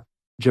Asia,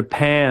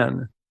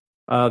 Japan,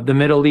 the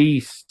Middle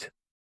East,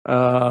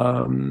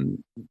 much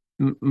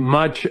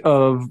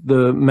of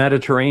the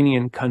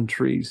Mediterranean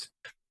countries.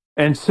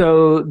 And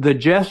so the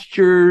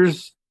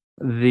gestures,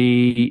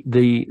 the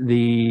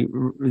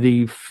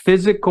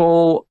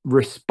physical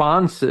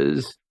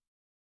responses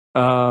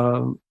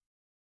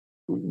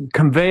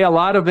convey a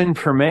lot of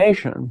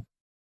information,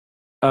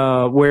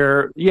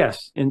 where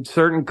yes, in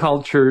certain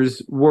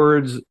cultures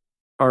words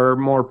are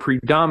more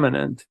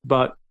predominant,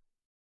 but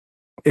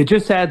it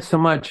just adds so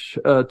much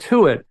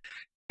to it.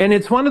 And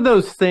it's one of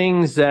those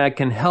things that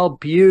can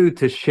help you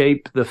to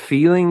shape the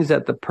feelings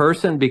at the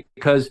person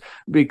because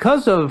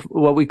of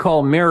what we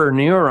call mirror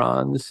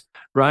neurons.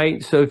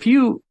 Right. So if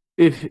you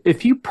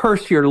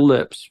purse your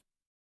lips,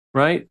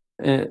 right,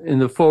 in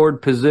the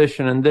forward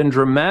position and then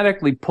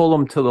dramatically pull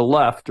them to the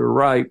left or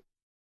right,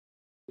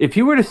 if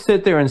you were to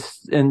sit there and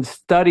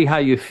study how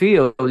you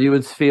feel, you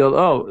would feel,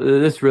 oh,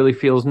 this really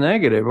feels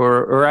negative,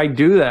 or I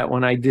do that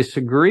when I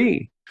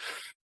disagree.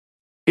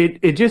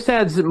 It just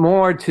adds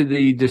more to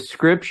the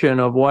description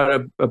of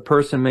what a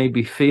person may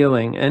be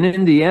feeling. And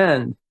in the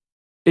end,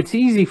 it's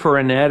easy for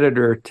an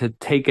editor to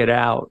take it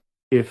out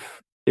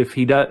if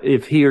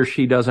he or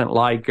she doesn't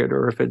like it,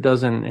 or if it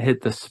doesn't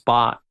hit the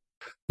spot.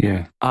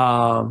 Yeah.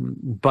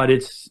 But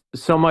it's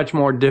so much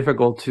more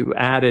difficult to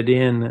add it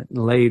in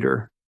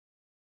later.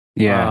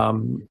 Yeah.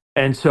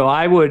 And so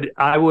I would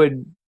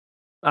argue,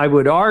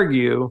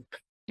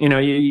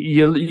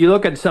 you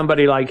look at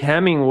somebody like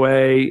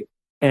Hemingway,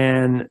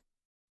 and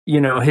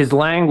his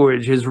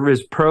language,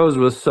 his prose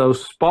was so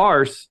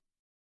sparse.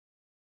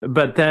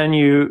 But then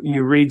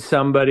you read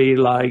somebody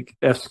like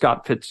F.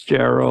 Scott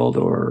Fitzgerald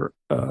or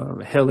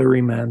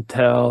Hilary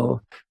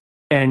Mantel,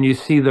 and you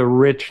see the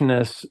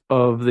richness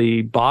of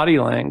the body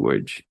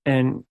language,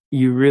 and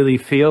you really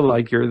feel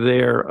like you're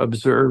there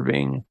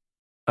observing,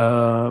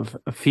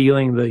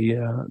 feeling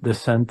the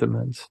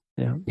sentiments.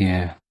 Yeah.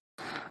 Yeah.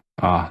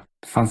 Oh,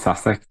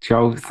 fantastic.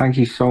 Joe, thank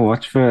you so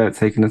much for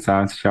taking the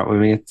time to chat with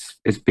me.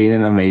 It's been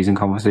an amazing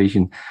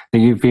conversation. I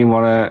think you've been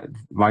one of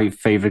my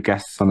favorite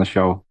guests on the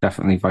show,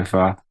 definitely by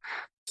far.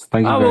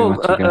 Thank you very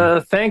much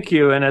again. Thank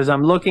you. And as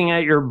I'm looking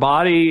at your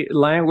body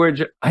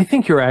language, I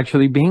think you're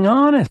actually being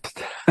honest.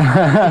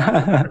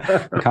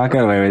 Can't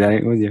get away with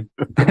that, would you?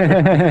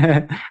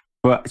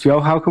 But Joe,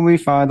 how can we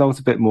find out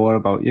a bit more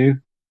about you?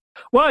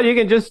 Well, you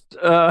can just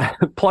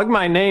plug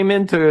my name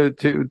into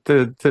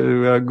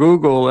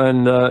Google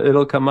and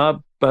it'll come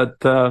up. But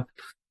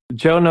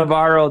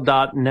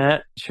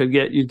joenavarro.net should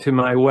get you to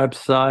my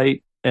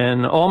website,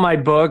 and all my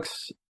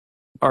books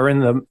are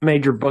in the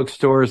major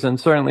bookstores and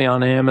certainly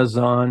on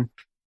Amazon.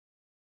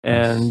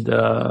 And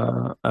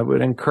I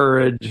would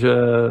encourage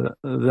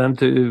them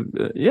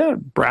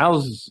to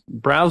browse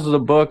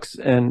the books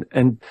and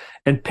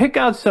pick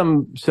out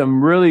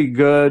some really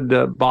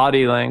good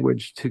body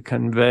language to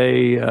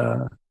convey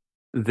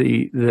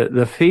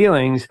the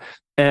feelings.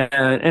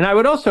 And I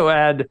would also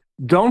add,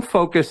 don't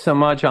focus so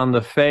much on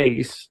the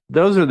face.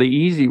 Those are the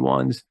easy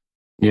ones.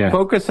 Yeah.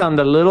 Focus on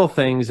the little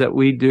things that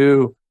we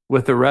do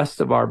with the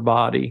rest of our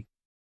body.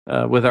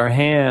 With our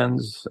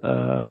hands,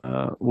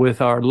 with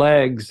our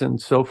legs,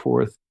 and so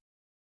forth,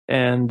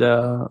 and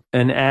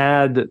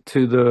add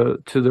to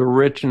the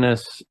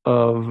richness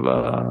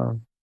of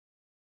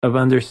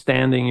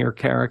understanding your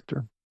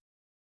character.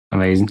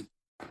 Amazing,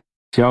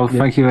 Joe.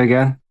 Thank you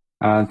again,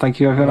 and thank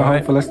you everyone at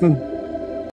home for listening.